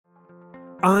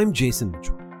I'm Jason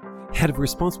Mitchell, Head of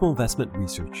Responsible Investment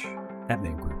Research at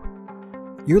Man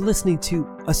Group. You're listening to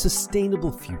A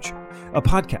Sustainable Future, a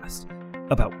podcast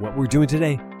about what we're doing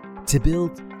today to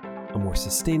build a more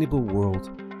sustainable world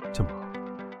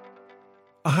tomorrow.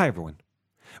 Hi, everyone.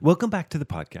 Welcome back to the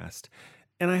podcast,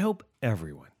 and I hope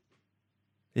everyone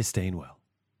is staying well.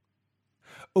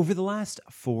 Over the last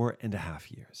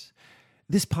 4.5 years,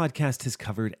 this podcast has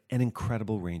covered an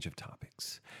incredible range of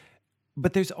topics.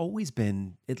 But there's always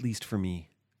been, at least for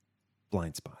me,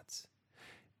 blind spots.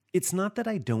 It's not that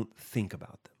I don't think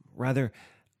about them. Rather,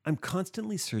 I'm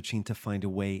constantly searching to find a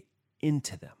way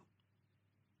into them.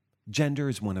 Gender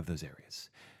is one of those areas.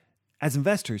 As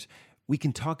investors, we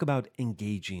can talk about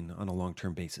engaging on a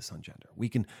long-term basis on gender. We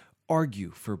can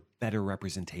argue for better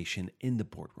representation in the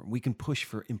boardroom. We can push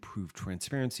for improved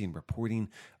transparency and reporting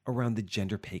around the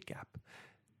gender pay gap.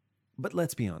 But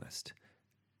let's be honest.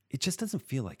 It just doesn't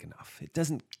feel like enough. It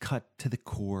doesn't cut to the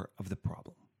core of the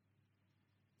problem.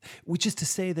 Which is to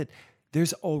say that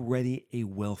there's already a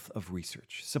wealth of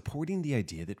research supporting the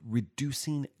idea that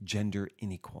reducing gender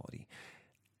inequality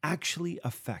actually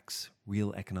affects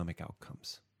real economic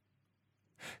outcomes.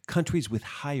 Countries with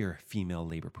higher female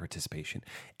labor participation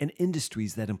and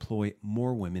industries that employ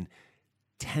more women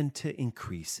tend to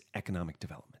increase economic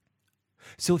development.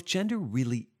 So if gender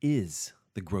really is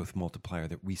the growth multiplier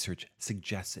that research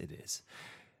suggests it is,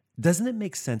 doesn't it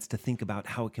make sense to think about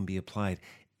how it can be applied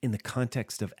in the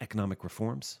context of economic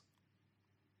reforms?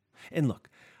 And look,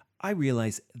 I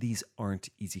realize these aren't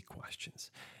easy questions.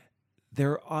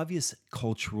 There are obvious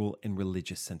cultural and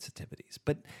religious sensitivities,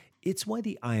 but it's why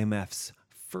the IMF's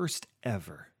first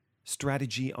ever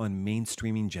strategy on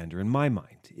mainstreaming gender, in my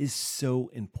mind, is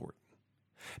so important.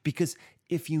 Because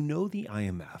if you know the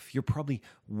IMF, you're probably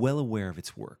well aware of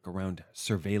its work around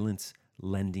surveillance,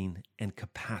 lending, and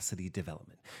capacity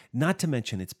development, not to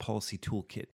mention its policy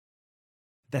toolkit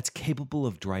that's capable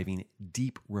of driving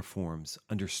deep reforms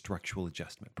under structural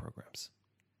adjustment programs.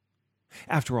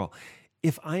 After all,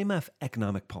 if IMF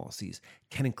economic policies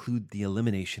can include the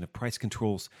elimination of price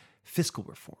controls, fiscal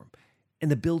reform, and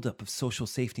the buildup of social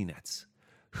safety nets,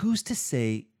 who's to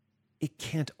say it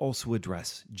can't also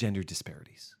address gender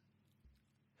disparities?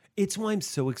 It's why I'm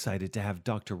so excited to have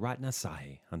Dr. Ratna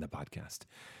Sahay on the podcast.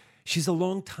 She's a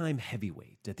longtime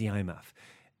heavyweight at the IMF,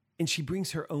 and she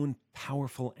brings her own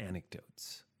powerful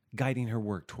anecdotes, guiding her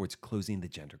work towards closing the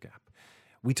gender gap.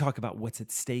 We talk about what's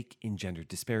at stake in gender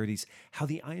disparities, how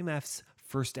the IMF's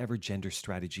first ever gender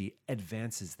strategy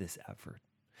advances this effort,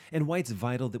 and why it's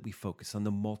vital that we focus on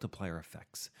the multiplier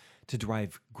effects to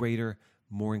drive greater,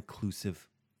 more inclusive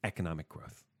economic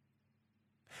growth.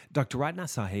 Dr. Ratna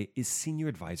Sahay is Senior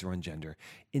Advisor on Gender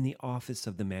in the Office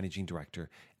of the Managing Director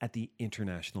at the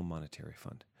International Monetary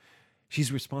Fund.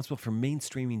 She's responsible for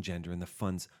mainstreaming gender in the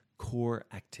fund's core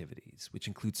activities, which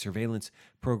include surveillance,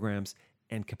 programs,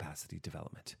 and capacity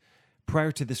development.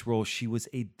 Prior to this role, she was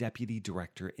a Deputy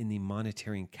Director in the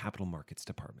Monetary and Capital Markets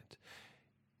Department.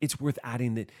 It's worth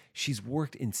adding that she's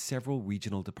worked in several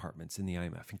regional departments in the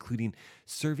IMF, including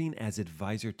serving as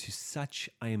advisor to such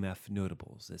IMF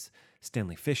notables as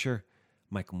Stanley Fischer,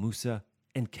 Mussa,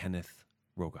 and Kenneth,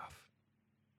 Rogoff.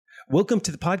 Welcome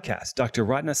to the podcast, Dr.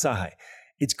 Ratna Sahay.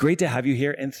 It's great to have you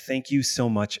here, and thank you so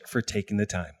much for taking the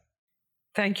time.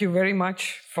 Thank you very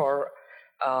much for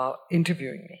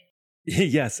interviewing me.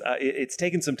 Yes, it's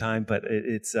taken some time, but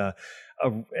it's an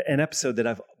episode that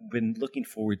I've been looking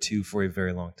forward to for a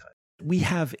very long time. We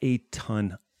have a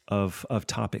ton of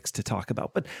topics to talk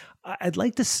about, but I'd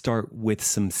like to start with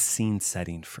some scene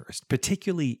setting first,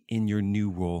 particularly in your new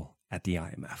role at the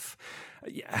IMF.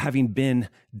 Having been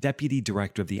Deputy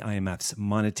Director of the IMF's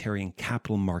Monetary and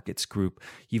Capital Markets Group,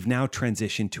 you've now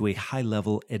transitioned to a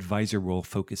high-level advisor role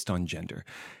focused on gender.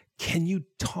 Can you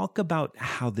talk about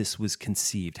how this was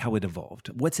conceived, how it evolved?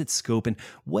 What's its scope, and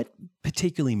what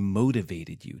particularly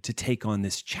motivated you to take on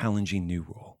this challenging new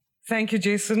role? Thank you,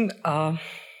 Jason. The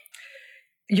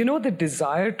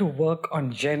desire to work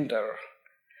on gender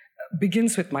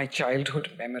begins with my childhood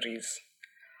memories.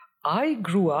 I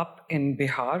grew up in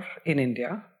Bihar, in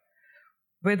India,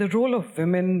 where the role of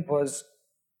women was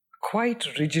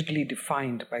quite rigidly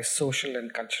defined by social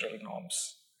and cultural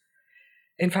norms.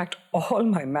 In fact, all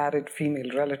my married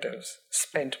female relatives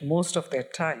spent most of their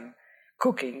time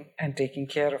cooking and taking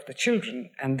care of the children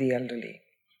and the elderly,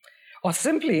 or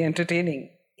simply entertaining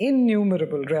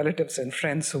innumerable relatives and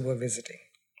friends who were visiting.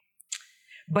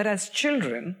 But as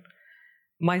children,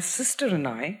 my sister and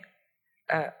I,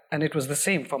 and it was the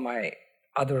same for my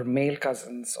other male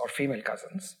cousins or female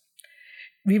cousins,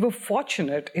 we were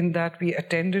fortunate in that we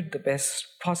attended the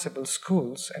best possible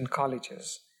schools and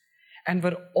colleges and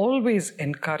were always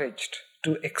encouraged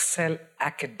to excel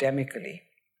academically.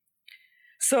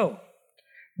 So,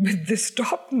 with this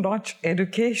top-notch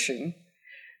education,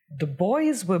 the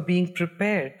boys were being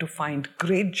prepared to find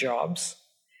great jobs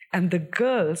and the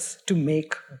girls to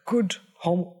make good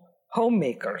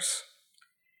homemakers.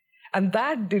 And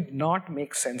that did not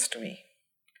make sense to me.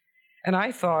 And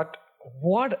I thought,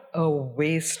 what a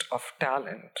waste of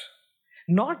talent.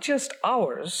 Not just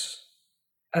ours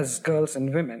as girls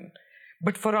and women,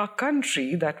 but for our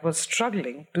country that was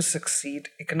struggling to succeed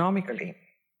economically.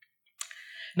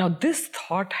 Now, this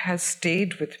thought has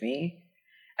stayed with me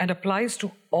and applies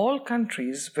to all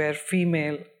countries where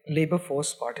female labor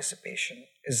force participation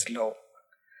is low.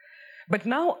 But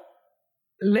now,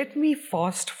 let me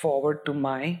fast forward to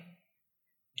my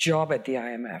job at the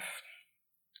IMF.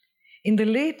 In the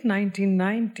late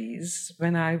 1990s,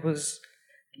 when I was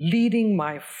leading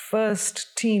my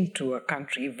first team to a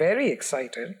country, very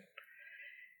excited,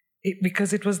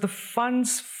 because it was the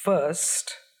fund's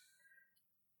first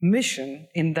mission,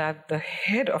 in that the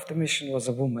head of the mission was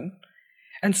a woman,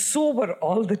 and so were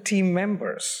all the team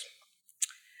members.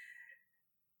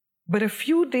 But a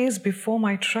few days before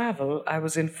my travel, I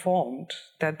was informed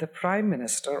that the Prime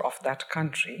Minister of that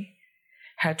country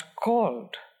had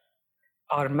called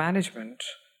our management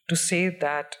to say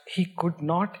that he could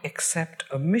not accept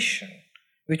a mission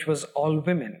which was all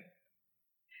women.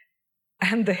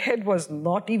 And the head was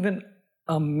not even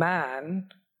a man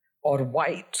or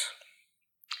white.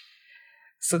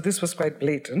 So this was quite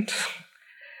blatant.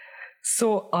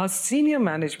 So our senior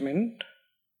management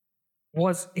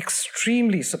was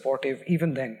extremely supportive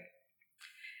even then.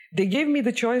 They gave me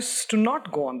the choice to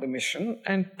not go on the mission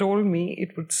and told me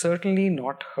it would certainly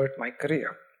not hurt my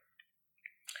career.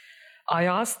 I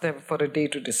asked them for a day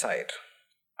to decide.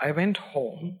 I went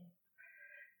home,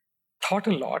 thought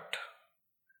a lot,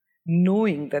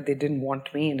 knowing that they didn't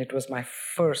want me and it was my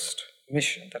first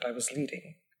mission that I was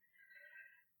leading.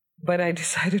 But I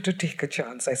decided to take a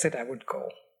chance. I said I would go.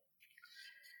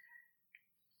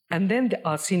 And then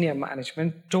our senior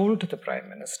management told the Prime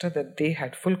Minister that they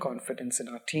had full confidence in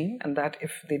our team and that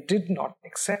if they did not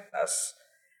accept us,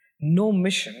 no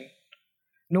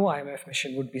IMF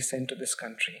mission would be sent to this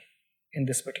country in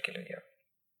this particular year.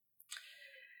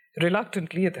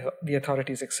 Reluctantly, the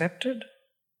authorities accepted.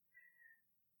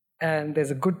 And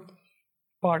there's a good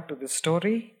part to this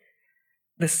story.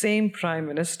 The same Prime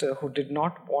Minister who did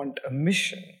not want a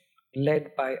mission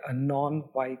led by a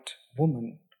non-white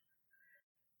woman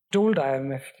told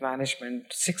IMF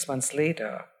management 6 months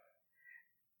later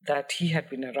that he had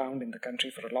been around in the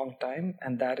country for a long time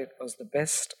and that it was the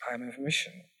best IMF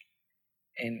mission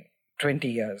in 20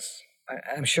 years.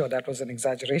 I'm sure that was an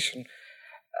exaggeration,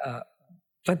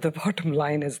 but the bottom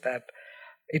line is that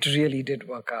it really did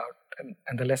work out,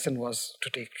 and the lesson was to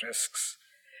take risks.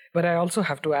 But I also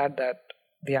have to add that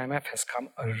the IMF has come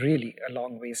a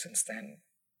long way since then.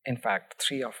 In fact,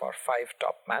 3 of our 5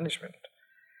 top management,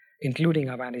 including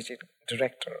our managing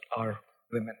director, are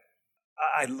women.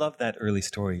 I love that early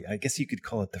story. I guess you could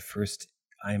call it the first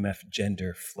IMF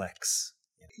gender flex.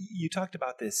 You talked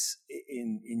about this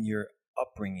in your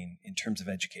upbringing in terms of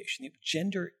education.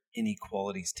 Gender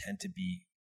inequalities tend to be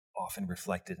often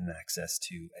reflected in access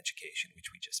to education,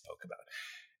 which we just spoke about,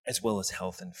 as well as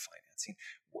health and financing.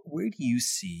 Where do you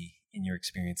see, in your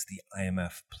experience, the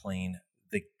IMF playing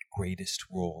the greatest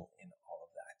role in all of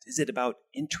that? Is it about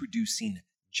introducing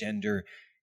gender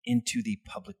into the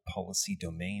public policy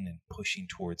domain and pushing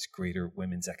towards greater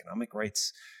women's economic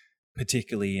rights,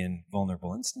 particularly in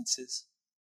vulnerable instances?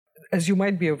 As you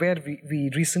might be aware, we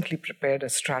recently prepared a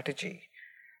strategy,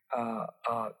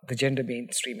 the gender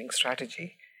mainstreaming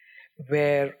strategy,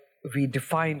 where we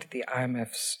defined the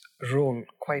IMF's role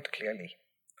quite clearly.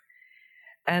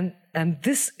 And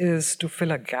this is to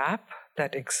fill a gap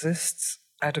that exists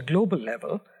at a global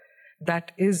level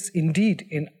that is indeed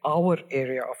in our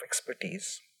area of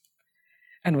expertise.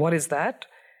 And what is that?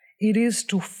 It is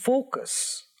to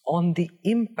focus on the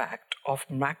impact of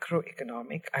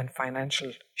macroeconomic and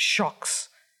financial shocks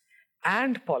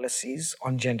and policies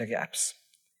on gender gaps,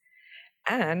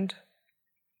 and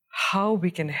how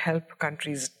we can help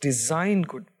countries design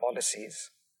good policies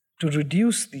to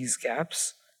reduce these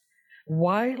gaps,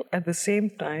 while at the same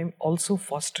time also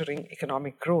fostering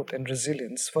economic growth and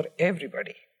resilience for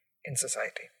everybody in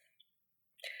society.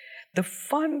 The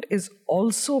fund is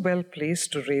also well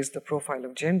placed to raise the profile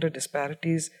of gender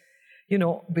disparities,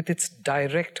 with its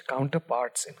direct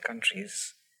counterparts in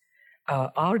countries.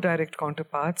 Our direct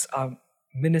counterparts are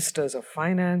ministers of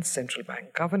finance, central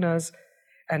bank governors,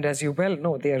 and as you well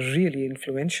know, they are really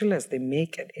influential as they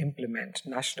make and implement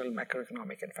national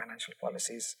macroeconomic and financial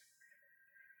policies.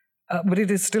 But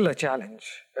it is still a challenge.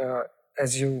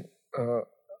 as you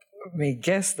may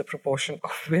guess, the proportion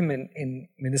of women in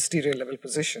ministerial level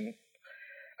position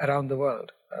around the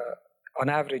world, on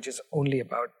average, is only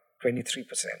about 23%.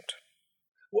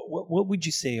 What would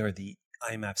you say are the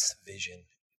IMF's vision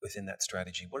within that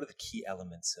strategy? What are the key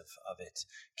elements of it?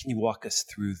 Can you walk us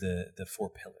through the four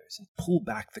pillars and pull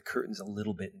back the curtains a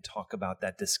little bit and talk about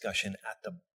that discussion at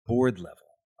the board level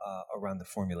around the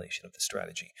formulation of the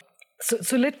strategy?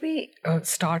 So let me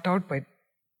start out by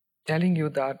telling you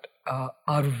that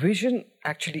our vision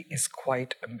actually is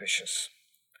quite ambitious.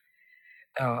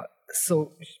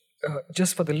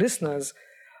 Just for the listeners,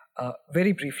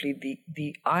 very briefly,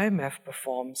 the IMF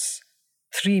performs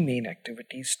three main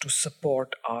activities to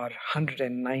support our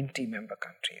 190 member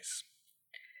countries.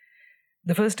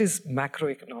 The first is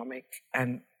macroeconomic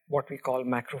and what we call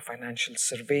macro-financial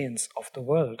surveillance of the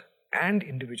world and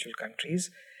individual countries,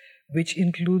 which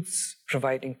includes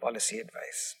providing policy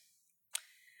advice.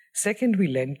 Second, we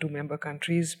lend to member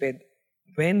countries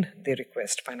when they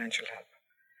request financial help.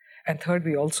 And third,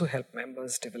 we also help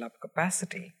members develop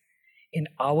capacity in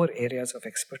our areas of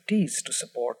expertise to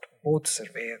support both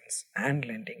surveillance and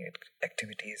lending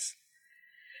activities.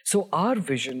 So our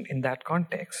vision in that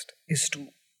context is to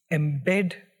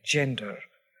embed gender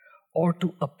or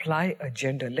to apply a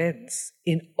gender lens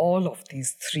in all of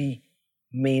these three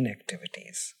main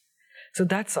activities. So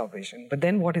that's our vision. But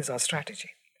then what is our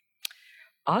strategy?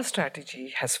 Our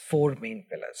strategy has four main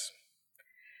pillars.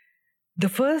 The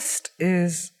first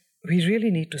is we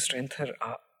really need to strengthen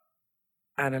our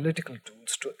analytical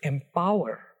tools to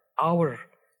empower our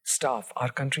staff, our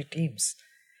country teams,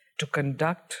 to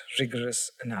conduct rigorous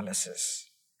analysis.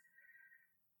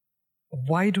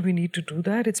 Why do we need to do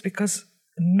that? It's because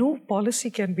no policy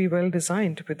can be well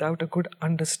designed without a good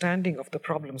understanding of the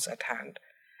problems at hand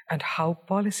and how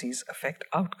policies affect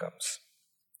outcomes.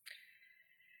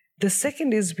 The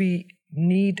second is we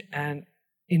need an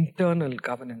internal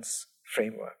governance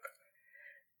framework.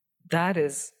 That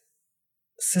is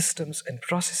systems and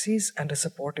processes and a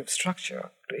supportive structure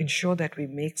to ensure that we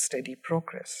make steady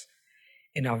progress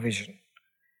in our vision.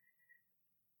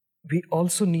 We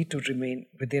also need to remain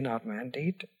within our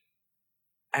mandate,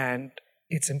 and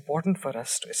it's important for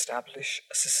us to establish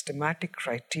a systematic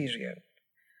criterion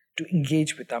to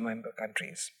engage with our member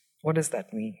countries. What does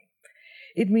that mean?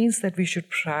 It means that we should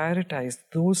prioritize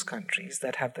those countries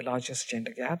that have the largest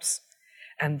gender gaps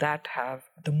and that have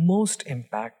the most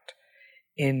impact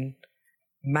in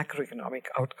macroeconomic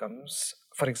outcomes,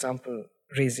 for example,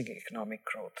 raising economic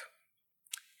growth.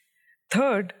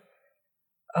 Third,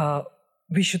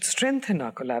 we should strengthen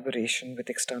our collaboration with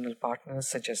external partners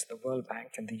such as the World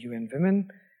Bank and the UN Women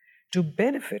to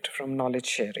benefit from knowledge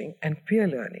sharing and peer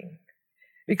learning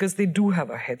because they do have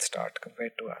a head start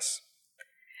compared to us,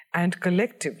 and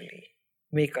collectively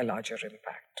make a larger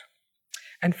impact.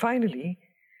 And finally,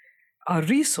 our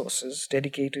resources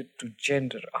dedicated to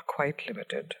gender are quite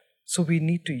limited, so we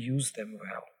need to use them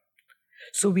well.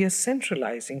 So we are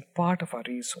centralizing part of our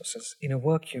resources in a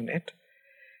work unit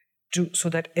so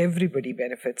that everybody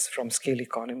benefits from scale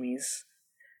economies,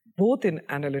 both in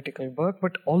analytical work,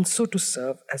 but also to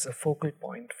serve as a focal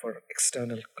point for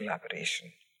external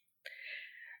collaboration.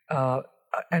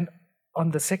 And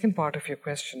on the second part of your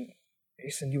question,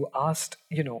 Jason, you asked,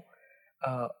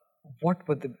 what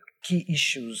were the key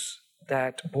issues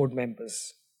that board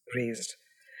members raised?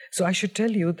 So I should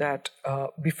tell you that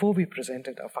before we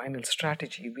presented our final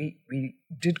strategy, we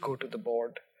did go to the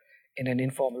board in an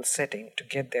informal setting to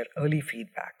get their early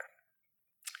feedback.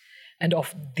 And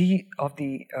of the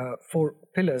four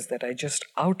pillars that I just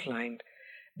outlined,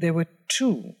 there were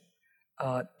two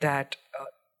that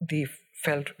they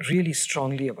felt really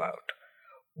strongly about.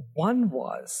 One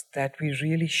was that we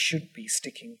really should be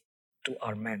sticking to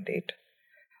our mandate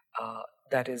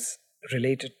that is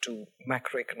related to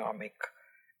macroeconomic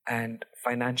and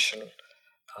financial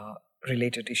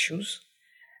related issues.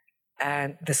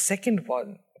 And the second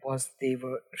one was they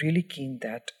were really keen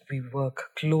that we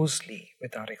work closely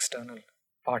with our external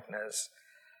partners,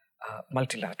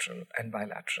 multilateral and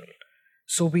bilateral.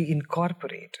 So we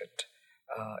incorporated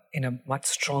in a much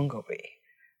stronger way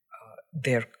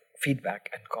their feedback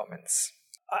and comments.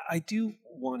 I do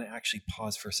want to actually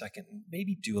pause for a second and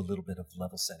maybe do a little bit of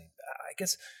level setting. I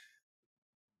guess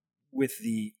with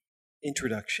the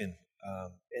introduction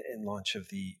and launch of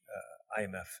the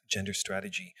IMF gender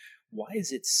strategy, why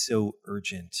is it so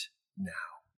urgent now?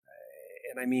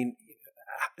 And I mean,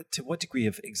 to what degree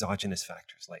of exogenous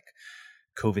factors like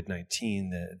COVID-19,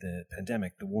 the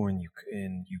pandemic, the war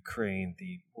in Ukraine,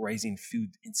 the rising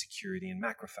food insecurity, and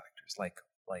macro factors like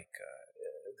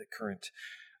the current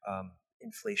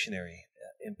inflationary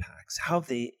impacts, how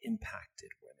they impacted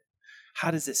women? How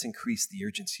does this increase the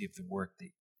urgency of the work that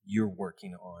you're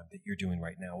working on, that you're doing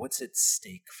right now? What's at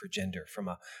stake for gender from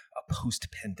a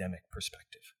post-pandemic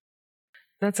perspective?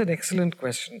 That's an excellent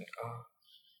question,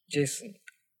 Jason.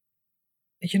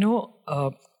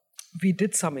 We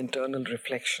did some internal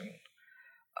reflection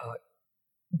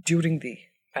during the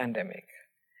pandemic,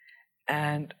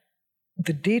 and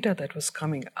the data that was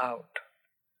coming out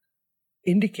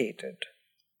indicated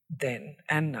then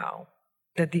and now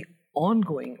that the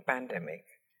ongoing pandemic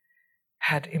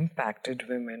had impacted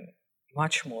women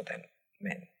much more than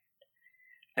men.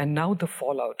 And now the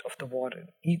fallout of the war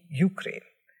in Ukraine,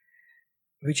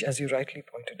 which, as you rightly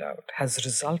pointed out, has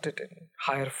resulted in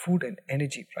higher food and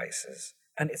energy prices,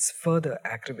 and it's further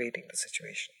aggravating the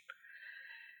situation.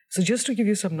 So just to give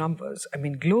you some numbers,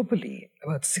 globally,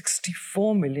 about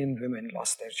 64 million women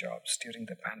lost their jobs during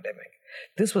the pandemic.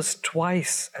 This was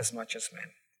twice as much as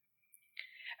men.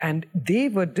 And they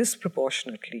were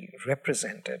disproportionately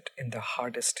represented in the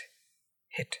hardest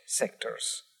hit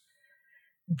sectors.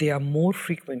 They are more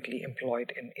frequently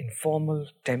employed in informal,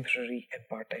 temporary, and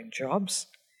part-time jobs.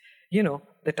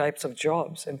 The types of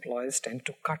jobs employers tend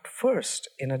to cut first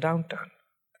in a downturn.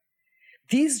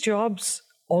 These jobs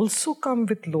also come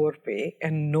with lower pay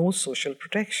and no social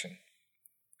protection.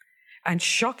 And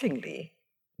shockingly,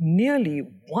 nearly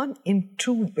 1 in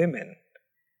 2 women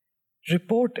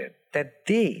reported that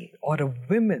they or a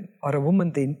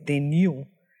woman they knew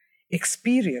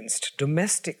experienced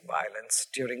domestic violence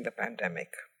during the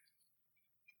pandemic.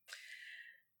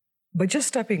 But just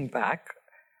stepping back,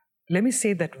 let me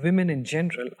say that women in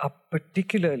general are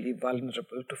particularly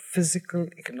vulnerable to physical,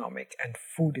 economic, and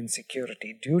food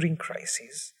insecurity during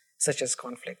crises such as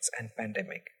conflicts and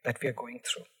pandemic that we are going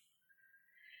through.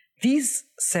 These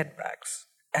setbacks,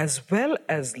 as well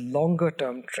as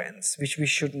longer-term trends, which we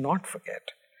should not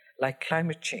forget, like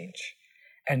climate change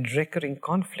and recurring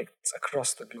conflicts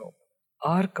across the globe,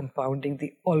 are compounding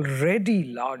the already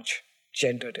large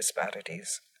gender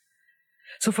disparities.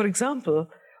 So, for example,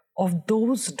 of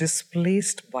those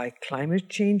displaced by climate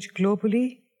change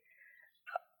globally,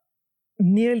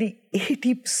 nearly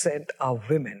 80% are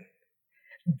women.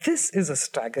 This is a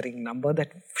staggering number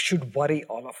that should worry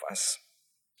all of us.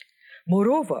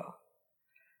 Moreover,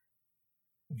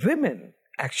 women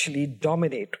actually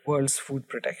dominate world's food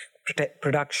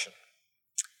production.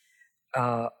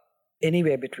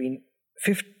 Anywhere between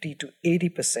 50 to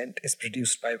 80% is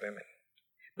produced by women.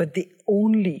 But they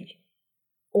only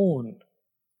own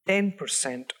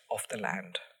 10% of the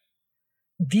land.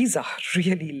 These are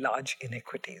really large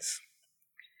inequities.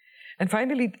 And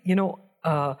finally,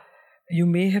 you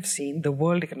may have seen the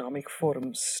World Economic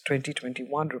Forum's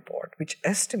 2021 report, which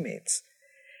estimates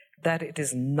that it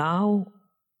is now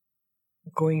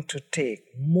going to take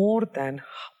more than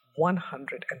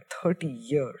 130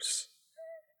 years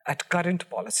at current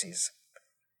policies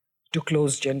to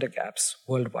close gender gaps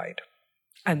worldwide.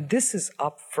 And this is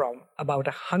up from about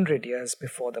 100 years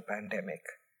before the pandemic.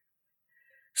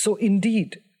 So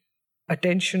indeed,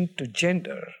 attention to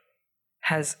gender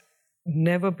has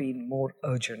never been more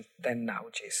urgent than now,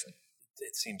 Jason.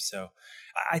 It seems so.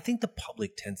 I think the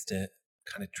public tends to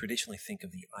kind of traditionally think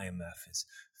of the IMF as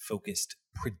focused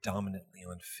predominantly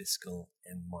on fiscal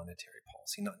and monetary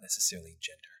policy, not necessarily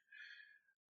gender.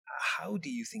 How do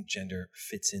you think gender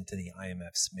fits into the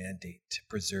IMF's mandate to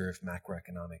preserve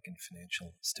macroeconomic and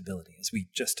financial stability? As we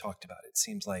just talked about, it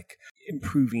seems like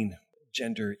improving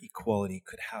gender equality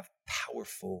could have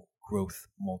powerful growth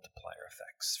multiplier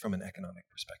effects from an economic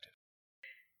perspective.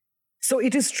 So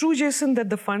it is true, Jason, that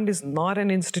the fund is not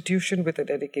an institution with a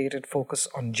dedicated focus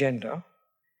on gender.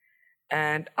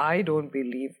 And I don't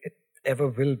believe it ever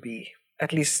will be,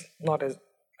 at least not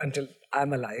until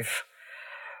I'm alive.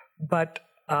 But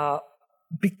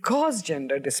because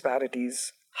gender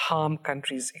disparities harm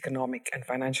countries' economic and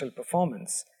financial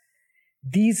performance,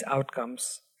 these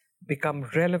outcomes become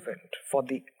relevant for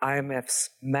the IMF's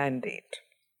mandate.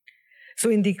 So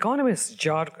in the economist's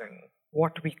jargon,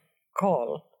 what we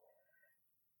call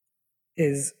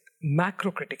is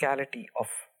macrocriticality of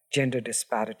gender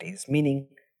disparities, meaning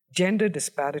gender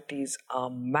disparities are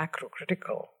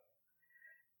macrocritical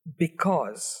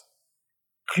because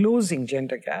closing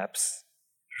gender gaps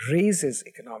raises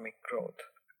economic growth,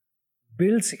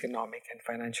 builds economic and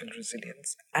financial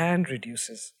resilience, and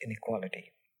reduces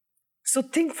inequality. So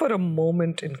think for a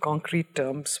moment in concrete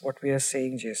terms what we are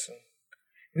saying, Jason.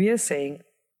 We are saying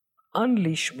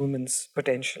unleash women's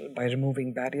potential by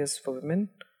removing barriers for women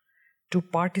to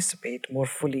participate more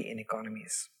fully in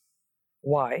economies.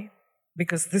 Why?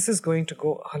 Because this is going to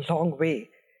go a long way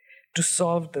to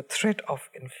solve the threat of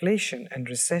inflation and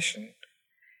recession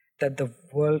that the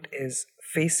world is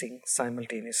facing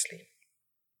simultaneously.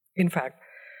 In fact,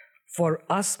 for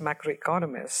us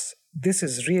macroeconomists, this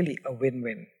is really a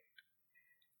win-win.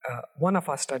 One of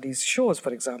our studies shows,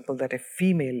 for example, that if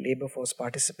female labor force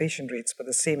participation rates were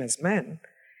the same as men,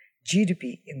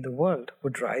 GDP in the world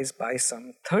would rise by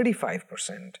some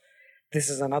 35%. This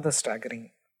is another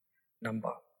staggering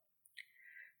number.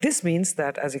 This means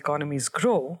that as economies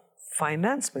grow,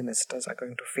 finance ministers are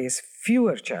going to face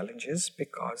fewer challenges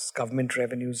because government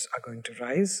revenues are going to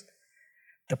rise,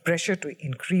 the pressure to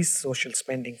increase social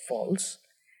spending falls,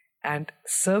 and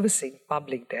servicing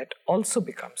public debt also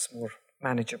becomes more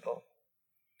manageable.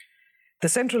 The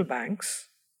central banks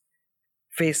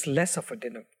face less of a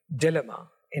dilemma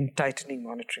in tightening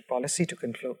monetary policy to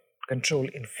control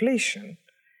inflation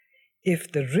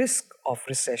if the risk of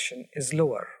recession is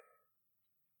lower.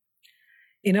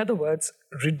 In other words,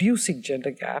 reducing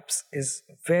gender gaps is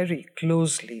very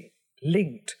closely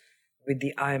linked with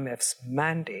the IMF's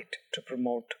mandate to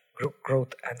promote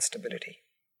growth and stability.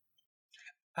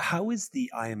 How is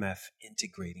the IMF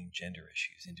integrating gender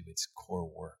issues into its core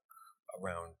work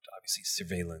around, obviously,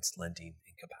 surveillance, lending,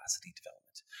 and capacity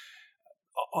development?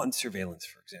 On surveillance,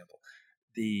 for example,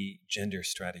 the gender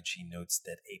strategy notes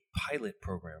that a pilot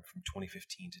program from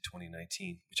 2015 to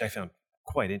 2019, which I found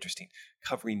quite interesting,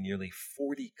 covering nearly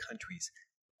 40 countries,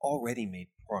 already made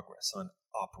progress on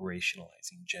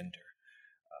operationalizing gender.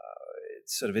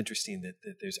 It's sort of interesting that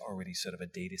there's already sort of a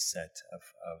data set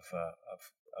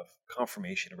of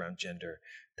confirmation around gender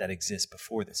that exists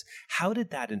before this. How did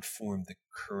that inform the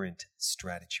current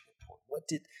strategy report? What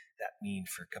did that mean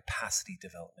for capacity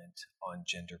development on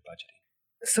gender budgeting?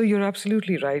 So you're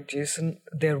absolutely right, Jason.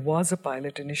 There was a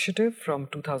pilot initiative from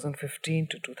 2015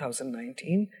 to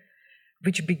 2019,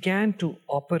 which began to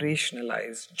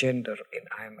operationalize gender in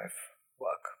IMF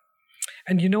work.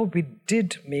 And we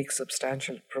did make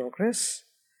substantial progress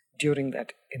during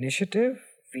that initiative.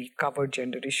 We covered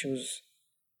gender issues,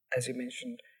 as you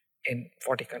mentioned, in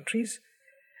 40 countries.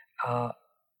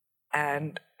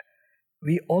 And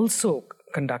we also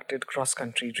conducted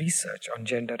cross-country research on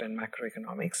gender and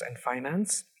macroeconomics and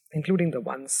finance, including the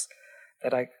ones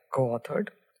that I co-authored.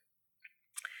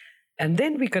 And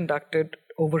then we conducted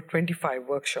over 25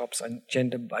 workshops on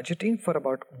gender budgeting for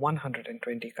about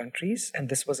 120 countries, and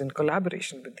this was in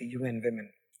collaboration with the UN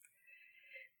Women.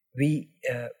 We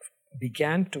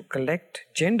began to collect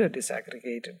gender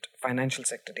disaggregated financial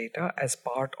sector data as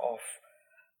part of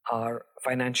our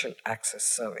financial access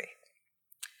survey.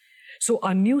 So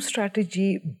our new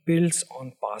strategy builds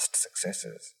on past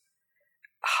successes.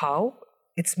 How?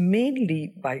 It's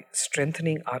mainly by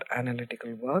strengthening our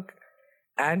analytical work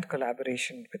and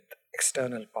collaboration with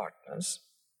external partners.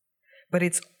 But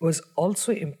it was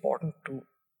also important to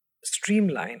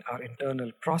streamline our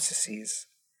internal processes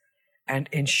and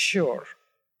ensure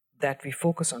that we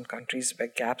focus on countries where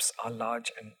gaps are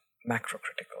large and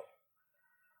macro-critical,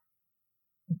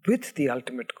 with the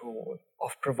ultimate goal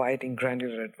of providing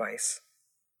granular advice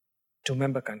to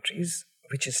member countries,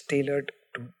 which is tailored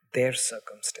to their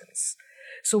circumstance.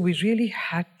 So we really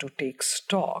had to take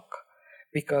stock,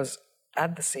 because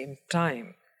at the same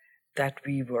time that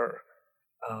we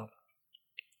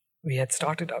had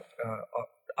started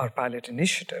our pilot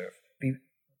initiative,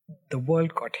 the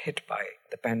world got hit by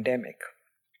the pandemic.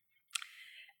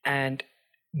 And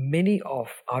many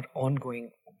of our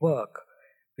ongoing work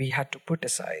we had to put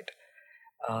aside,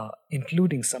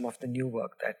 including some of the new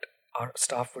work that our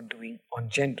staff were doing on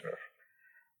gender,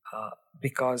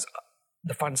 because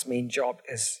the fund's main job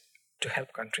is to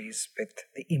help countries with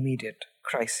the immediate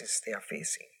crisis they are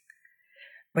facing.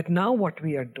 But now what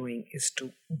we are doing is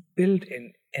to build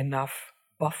in enough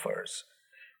buffers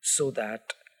so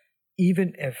that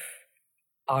even if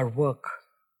our work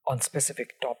on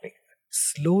specific topic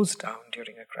slows down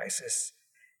during a crisis,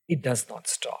 it does not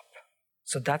stop.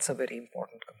 So that's a very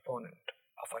important component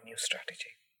of our new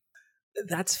strategy.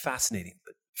 That's fascinating.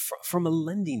 But from a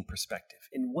lending perspective,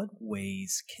 in what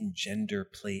ways can gender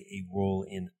play a role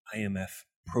in IMF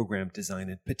program design,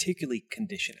 and particularly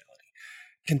conditionality?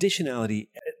 Conditionality,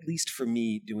 at least for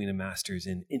me doing a master's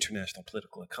in international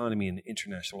political economy and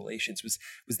international relations,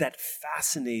 was that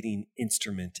fascinating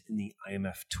instrument in the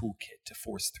IMF toolkit to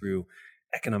force through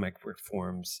economic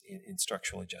reforms in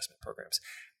structural adjustment programs.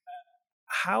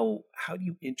 How do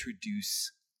you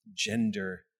introduce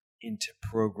gender into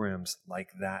programs like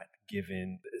that,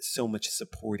 given so much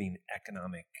supporting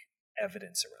economic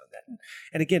evidence around that?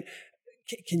 And again,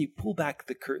 can you pull back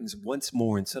the curtains once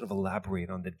more and sort of elaborate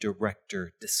on the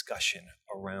director discussion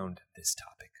around this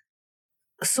topic?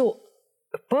 So,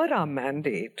 per our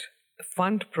mandate,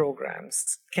 fund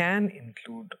programs can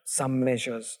include some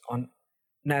measures on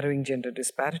narrowing gender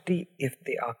disparity if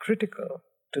they are critical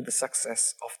to the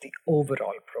success of the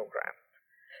overall program.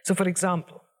 So, for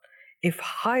example, if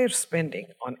higher spending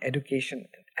on education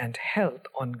and health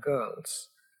on girls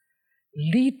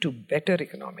lead to better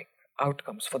economic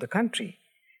outcomes for the country,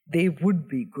 they would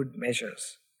be good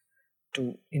measures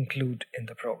to include in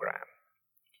the program.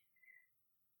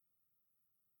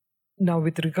 Now,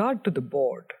 with regard to the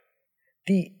board,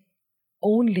 the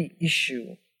only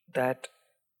issue that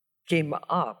came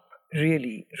up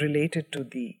really related to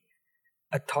the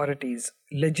authorities'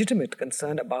 legitimate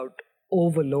concern about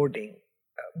overloading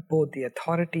both the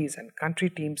authorities and country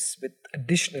teams with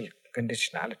additional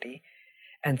conditionality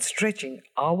and stretching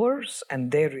ours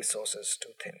and their resources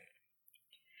too thin.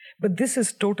 But this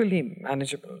is totally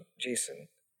manageable, Jason.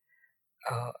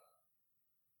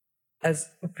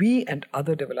 As we and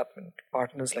other development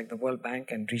partners like the World Bank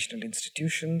and regional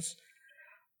institutions,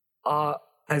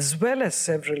 as well as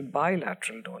several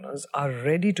bilateral donors, are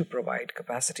ready to provide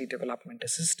capacity development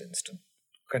assistance to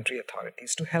country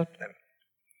authorities to help them.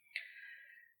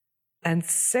 And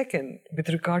second, with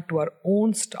regard to our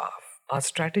own staff, our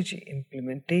strategy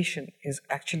implementation is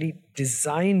actually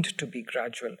designed to be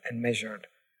gradual and measured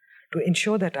to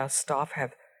ensure that our staff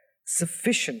have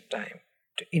sufficient time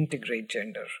to integrate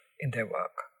gender in their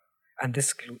work. And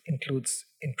this includes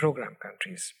in program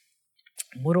countries.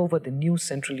 Moreover, the new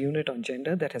central unit on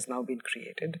gender that has now been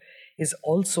created is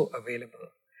also available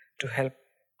to help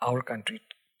our country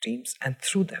teams and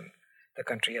through them, the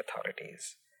country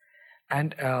authorities.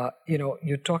 And,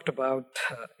 you talked about,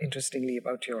 interestingly,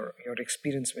 about your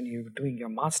experience when you were doing your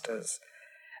master's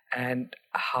and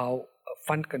how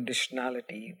fund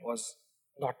conditionality was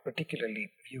not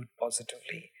particularly viewed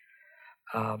positively.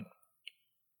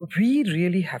 We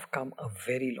really have come a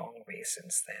very long way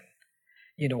since then.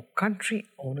 Country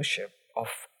ownership of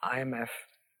IMF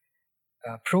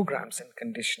programs and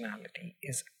conditionality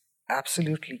is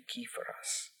absolutely key for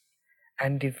us.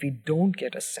 And if we don't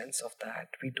get a sense of that,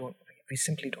 we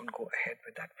simply don't go ahead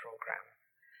with that program.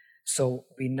 So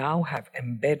we now have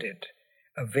embedded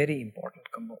a very important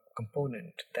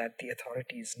component that the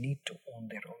authorities need to own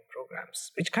their own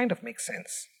programs, which kind of makes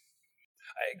sense.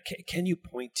 Can you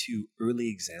point to early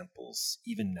examples,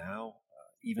 even now,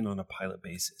 even on a pilot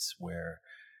basis, where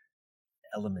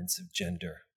elements of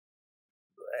gender,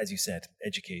 as you said,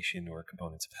 education or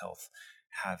components of health,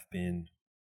 have been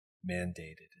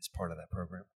mandated as part of that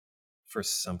program? For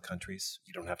some countries,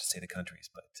 you don't have to say the countries,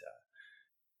 but...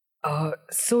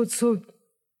 So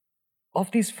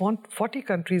of these 40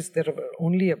 countries, there were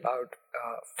only about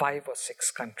 5 or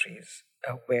 6 countries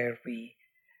where we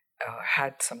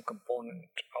had some component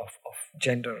of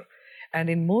gender. And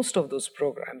in most of those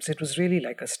programs, it was really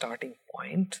like a starting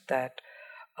point that,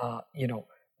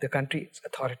 the country's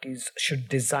authorities should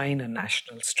design a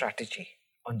national strategy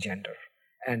on gender,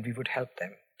 and we would help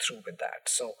them through with that.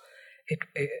 So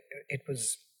it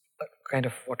was kind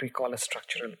of what we call a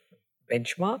structural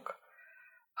benchmark.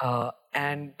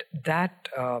 And that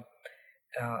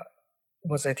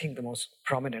was, I think, the most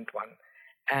prominent one.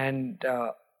 And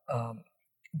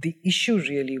the issue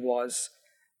really was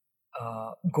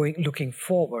looking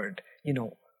forward,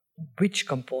 which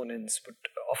components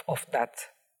of that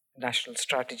national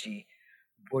strategy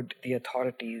would the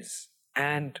authorities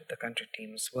and the country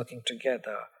teams working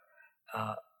together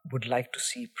would like to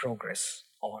see progress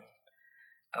on.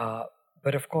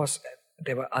 But of course,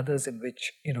 there were others in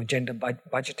which gender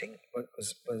budgeting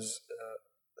was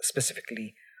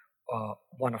specifically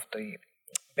one of the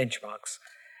benchmarks.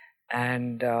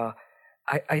 And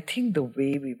I think the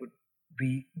way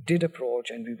we did approach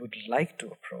and we would like to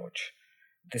approach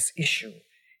this issue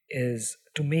is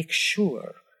to make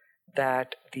sure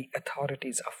that the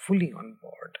authorities are fully on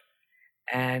board,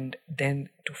 and then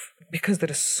because there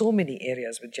are so many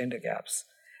areas with gender gaps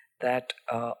that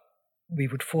we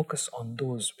would focus on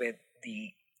those where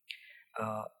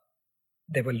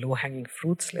there were low-hanging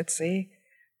fruits, let's say,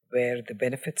 where the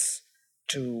benefits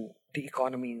to the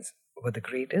economies were the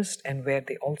greatest and where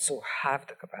they also have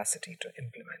the capacity to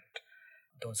implement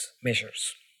those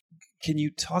measures. Can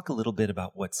you talk a little bit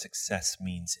about what success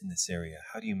means in this area?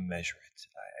 How do you measure it?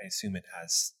 I assume it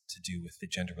has to do with the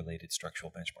gender-related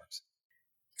structural benchmarks.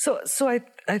 So I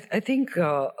think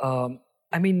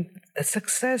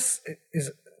success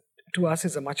is to us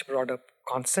is a much broader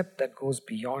concept that goes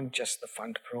beyond just the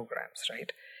fund programs,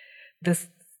 right? The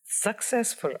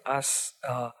success for us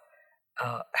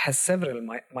has several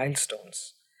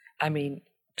milestones. I mean,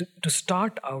 to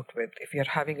start out with, if you're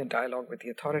having a dialogue with the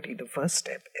authority, the first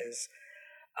step is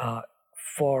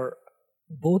for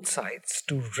both sides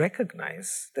to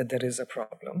recognize that there is a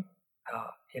problem,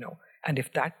 and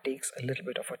if that takes a little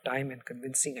bit of a time and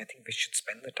convincing, I think we should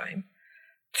spend the time.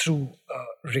 through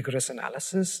rigorous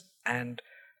analysis and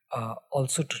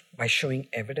also by showing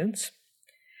evidence.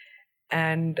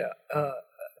 And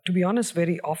to be honest,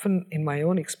 very often in my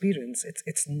own experience,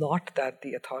 it's not that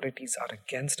the authorities are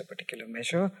against a particular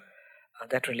measure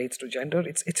that relates to gender.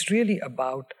 It's really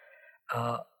about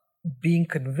being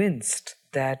convinced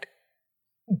that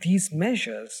these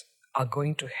measures are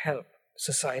going to help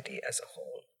society as a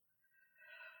whole.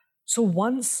 So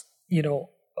once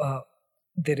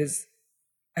there is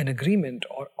an agreement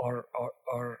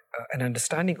or an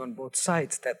understanding on both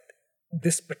sides that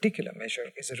this particular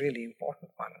measure is a really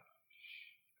important one,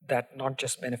 that not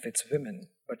just benefits women,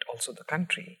 but also the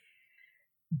country,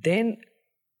 then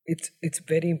it's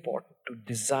very important to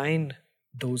design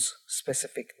those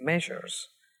specific measures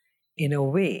in a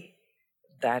way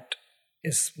that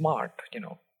is smart,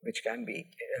 which can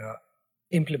be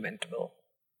implementable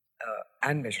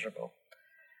and measurable.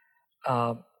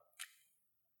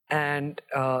 And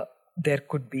there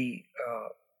could be,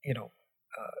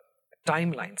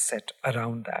 timelines set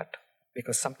around that,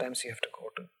 because sometimes you have to go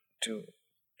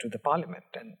to the parliament,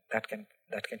 and that can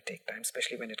take time,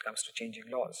 especially when it comes to changing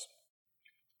laws.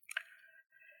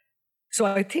 So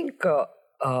I think,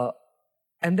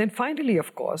 and then finally,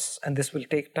 of course, and this will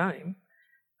take time,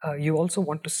 you also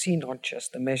want to see not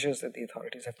just the measures that the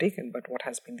authorities have taken, but what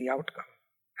has been the outcome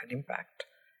and impact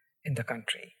in the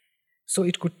country. So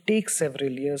it could take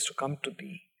several years to come to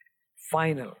the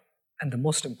final and the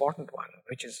most important one,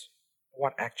 which is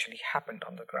what actually happened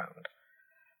on the ground.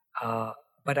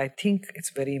 But I think it's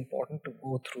very important to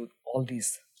go through all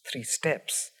these 3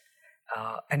 steps.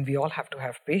 And we all have to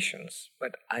have patience.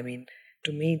 But I mean,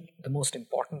 to me, the most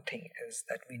important thing is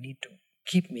that we need to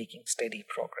keep making steady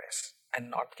progress and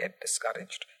not get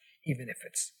discouraged, even if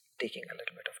it's taking a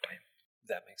little bit of time.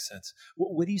 That makes sense.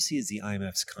 What do you see as the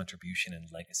IMF's contribution and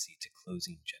legacy to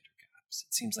closing gender gaps?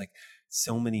 It seems like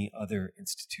so many other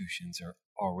institutions are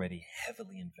already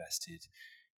heavily invested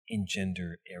in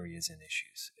gender areas and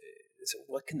issues. So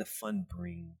what can the fund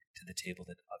bring to the table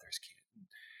that others can't?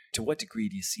 To what degree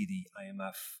do you see the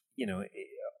IMF,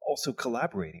 also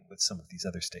collaborating with some of these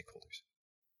other stakeholders?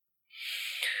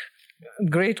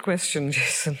 Great question,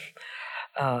 Jason.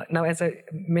 Now, as I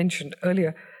mentioned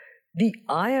earlier, the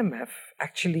IMF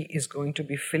actually is going to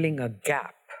be filling a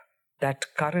gap that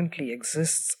currently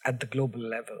exists at the global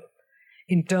level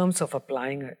in terms of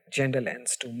applying a gender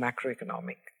lens to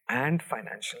macroeconomic and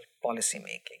financial policy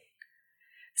making.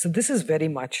 So this is very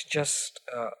much just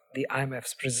the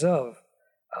IMF's preserve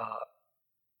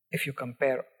if you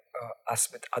compare us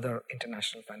with other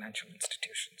international financial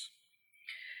institutions.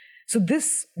 So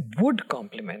this would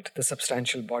complement the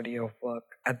substantial body of work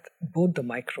at both the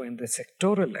micro and the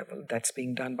sectoral level that's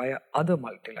being done by other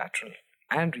multilateral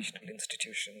and regional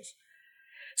institutions.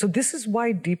 So this is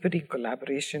why deepening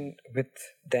collaboration with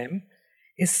them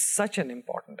is such an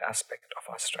important aspect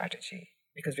of our strategy,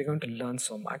 because we're going to learn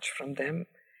so much from them.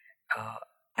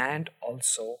 And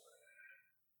also,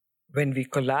 when we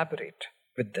collaborate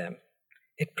with them,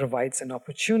 it provides an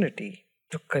opportunity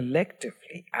to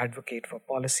collectively advocate for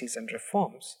policies and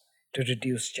reforms to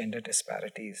reduce gender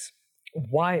disparities,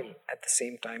 while at the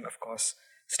same time, of course,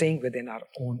 staying within our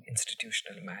own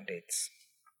institutional mandates.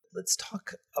 Let's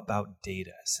talk about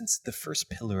data, since the first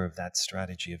pillar of that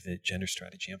strategy, of the gender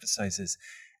strategy, emphasizes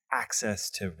access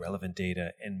to relevant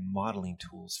data and modeling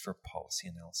tools for policy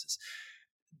analysis.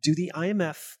 Do the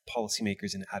IMF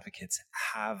policymakers and advocates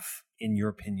have, in your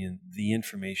opinion, the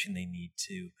information they need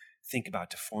to think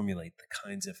about to formulate the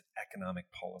kinds of economic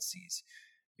policies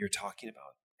you're talking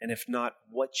about? And if not,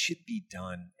 what should be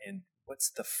done, and what's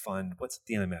the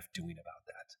IMF doing about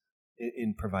that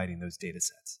in providing those data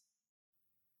sets?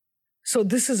 So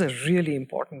this is a really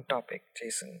important topic,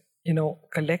 Jason.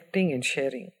 Collecting and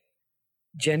sharing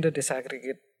gender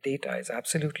disaggregate data is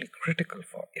absolutely critical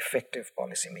for effective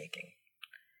policymaking.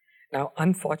 Now,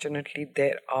 unfortunately,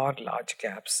 there are large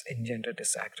gaps in gender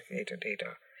disaggregated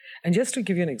data. And just to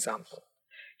give you an example,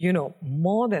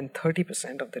 more than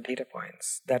 30% of the data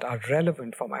points that are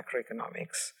relevant for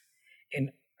macroeconomics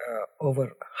in over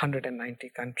 190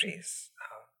 countries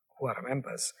who are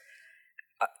members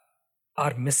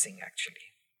are missing, actually.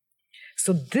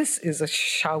 So this is a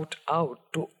shout out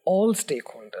to all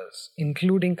stakeholders,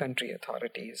 including country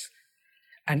authorities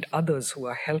and others who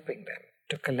are helping them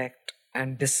to collect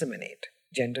and disseminate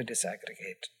gender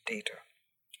disaggregate data.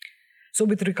 So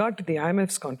with regard to the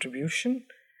IMF's contribution,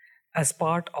 as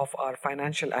part of our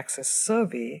Financial Access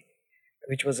Survey,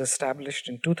 which was established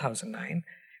in 2009,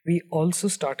 we also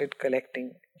started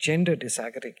collecting gender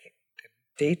disaggregated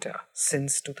data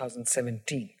since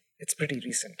 2017. It's pretty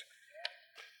recent.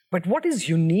 But what is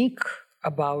unique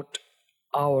about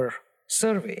our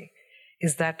survey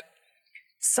is that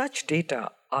such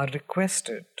data are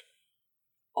requested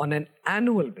on an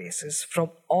annual basis from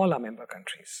all our member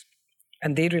countries.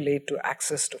 And they relate to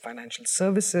access to financial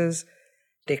services.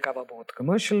 They cover both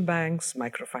commercial banks,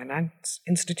 microfinance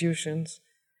institutions,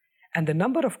 and the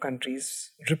number of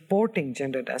countries reporting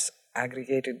gender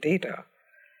disaggregated data.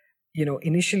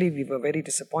 Initially we were very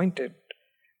disappointed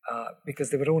because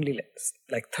there were only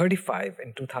like 35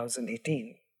 in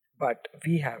 2018, but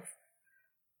we have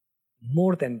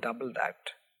more than double that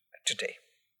today.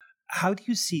 How do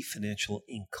you see financial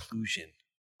inclusion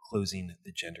closing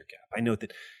the gender gap? I know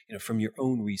that, from your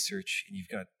own research, and you've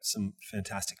got some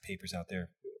fantastic papers out there,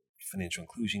 financial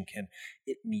inclusion, can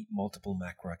it meet multiple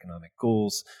macroeconomic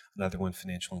goals? Another one,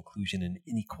 financial inclusion and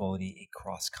inequality, a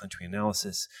cross-country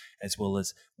analysis, as well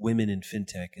as women in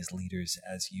fintech as leaders,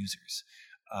 as users.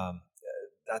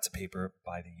 That's a paper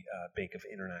by the Bank of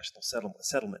International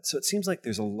Settlement. So it seems like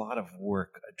there's a lot of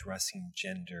work addressing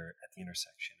gender at the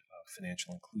intersection of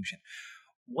financial inclusion.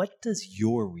 What does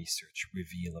your research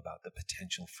reveal about the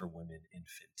potential for women in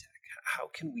fintech? How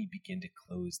can we begin to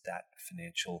close that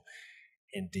financial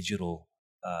and digital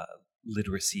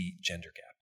literacy gender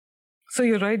gap? So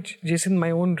you're right, Jason.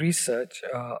 My own research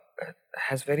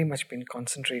has very much been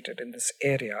concentrated in this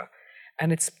area,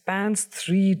 and it spans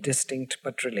 3 distinct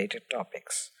but related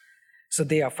topics. So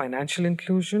they are financial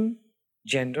inclusion,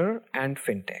 gender, and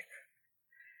fintech.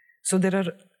 So there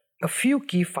are a few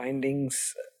key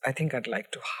findings I think I'd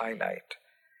like to highlight.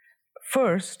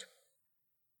 First,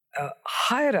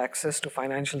 higher access to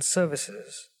financial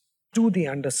services to the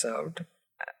underserved,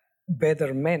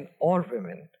 whether men or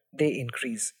women, they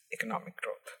increase economic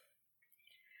growth.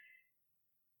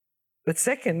 But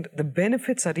second, the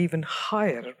benefits are even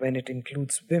higher when it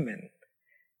includes women,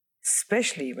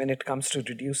 especially when it comes to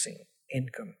reducing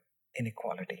income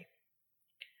inequality.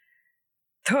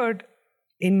 Third,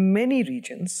 in many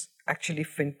regions, actually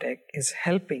fintech is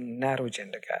helping narrow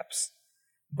gender gaps,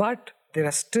 but there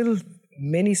are still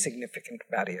many significant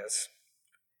barriers.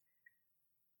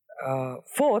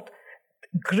 Fourth,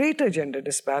 greater gender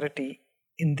disparity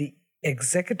in the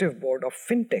executive board of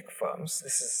fintech firms.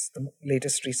 This is the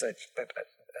latest research that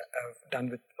I've done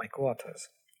with my co-authors.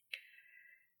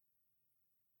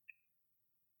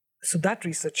 So that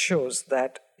research shows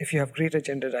that if you have greater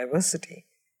gender diversity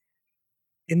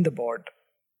in the board,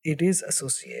 it is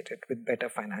associated with better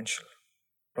financial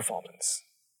performance.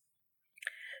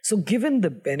 So given the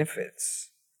benefits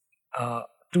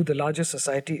to the larger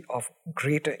society of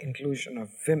greater inclusion of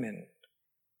women,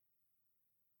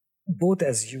 both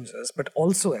as users but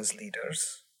also as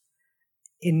leaders,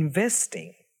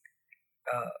 investing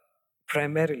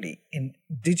primarily in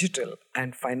digital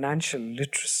and financial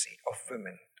literacy of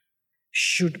women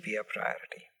should be a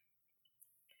priority.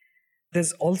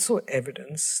 There's also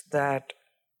evidence that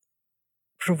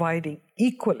providing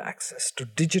equal access to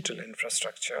digital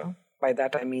infrastructure, by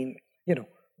that I mean,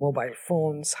 mobile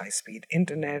phones, high-speed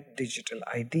internet, digital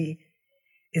ID,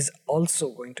 is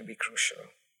also going to be crucial.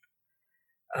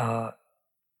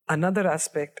 Another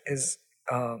aspect is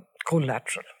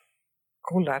collateral.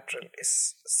 Collateral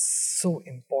is so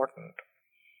important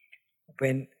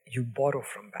when you borrow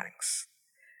from banks.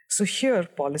 So here,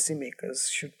 policymakers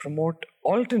should promote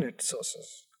alternate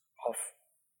sources of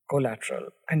collateral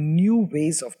and new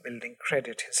ways of building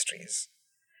credit histories,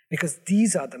 because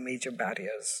these are the major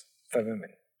barriers for women.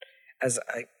 As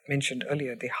I mentioned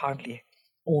earlier, they hardly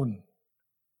own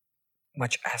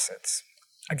much assets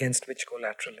against which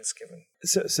collateral is given.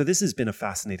 So this has been a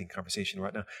fascinating conversation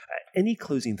right now. Any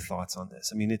closing thoughts on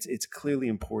this? I mean, it's clearly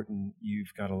important.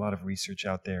 You've got a lot of research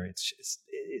out there.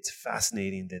 It's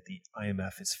fascinating that the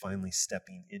IMF is finally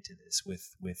stepping into this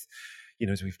with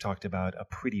as we've talked about, a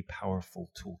pretty powerful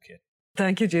toolkit.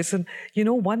 Thank you, Jason.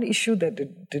 One issue that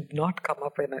did not come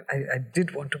up, and I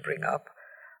did want to bring up,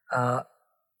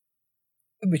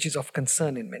 which is of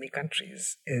concern in many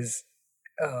countries, is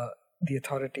the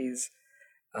authorities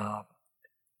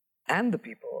and the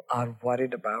people are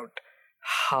worried about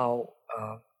how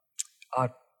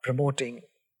are promoting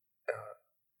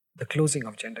the closing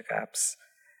of gender gaps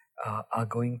are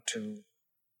going to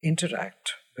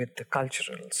interact with the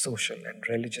cultural, social, and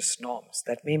religious norms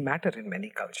that may matter in many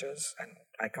cultures. And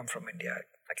I come from India,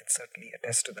 I can certainly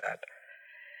attest to that.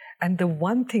 And the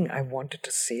one thing I wanted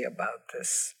to say about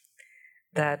this,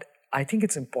 that I think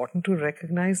it's important to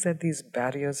recognize that these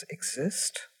barriers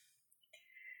exist,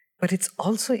 but it's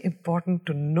also important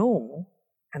to know,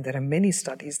 and there are many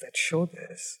studies that show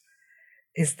this,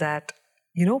 is that,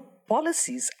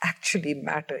 policies actually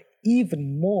matter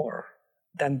even more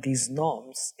than these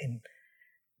norms in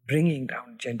bringing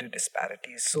down gender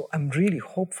disparities. So I'm really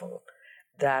hopeful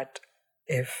that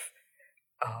if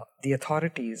the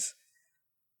authorities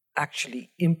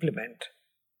actually implement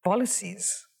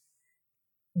policies,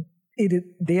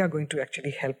 they are going to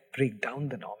actually help break down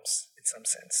the norms in some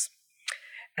sense.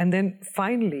 And then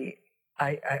finally,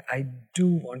 I do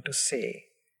want to say,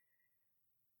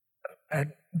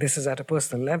 and this is at a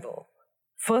personal level,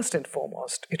 first and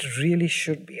foremost, it really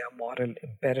should be a moral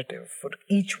imperative for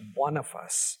each one of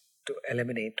us to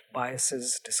eliminate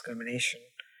biases, discrimination,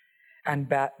 and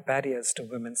barriers to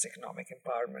women's economic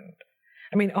empowerment.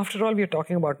 I mean, after all, we are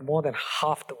talking about more than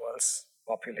half the world's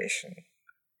population.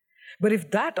 But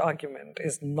if that argument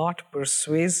is not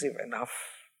persuasive enough,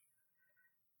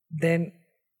 then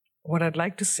what I'd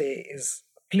like to say is,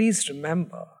 please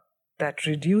remember that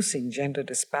reducing gender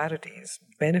disparities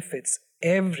benefits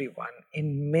everyone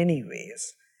in many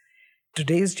ways,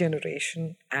 today's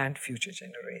generation and future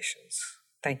generations.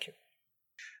 Thank you.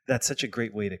 That's such a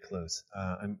great way to close.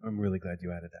 I'm really glad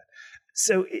you added that.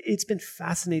 So it's been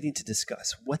fascinating to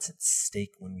discuss what's at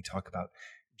stake when we talk about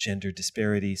gender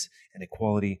disparities and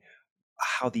equality,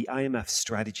 how the IMF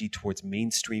strategy towards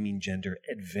mainstreaming gender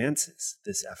advances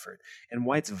this effort, and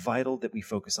why it's vital that we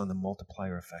focus on the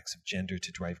multiplier effects of gender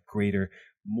to drive greater,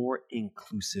 more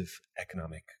inclusive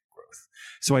economic growth.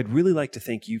 So I'd really like to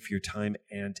thank you for your time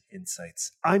and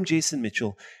insights. I'm Jason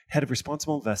Mitchell, Head of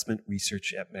Responsible Investment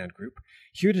Research at Man Group,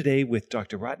 here today with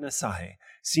Dr. Ratna Sahay,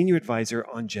 Senior Advisor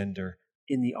on Gender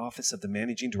in the Office of the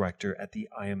Managing Director at the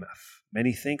IMF.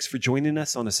 Many thanks for joining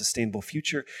us on A Sustainable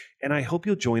Future, and I hope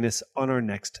you'll join us on our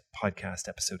next podcast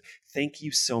episode. Thank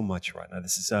you so much, Ratna.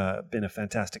 This has been a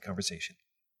fantastic conversation.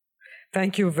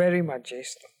 Thank you very much,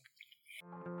 Jason.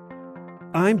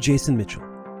 I'm Jason Mitchell.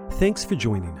 Thanks for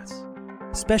joining us.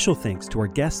 Special thanks to our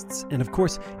guests and, of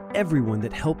course, everyone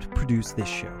that helped produce this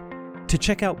show. To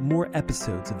check out more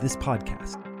episodes of this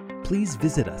podcast, please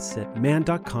visit us at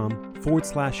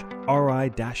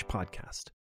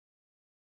man.com/RI-podcast.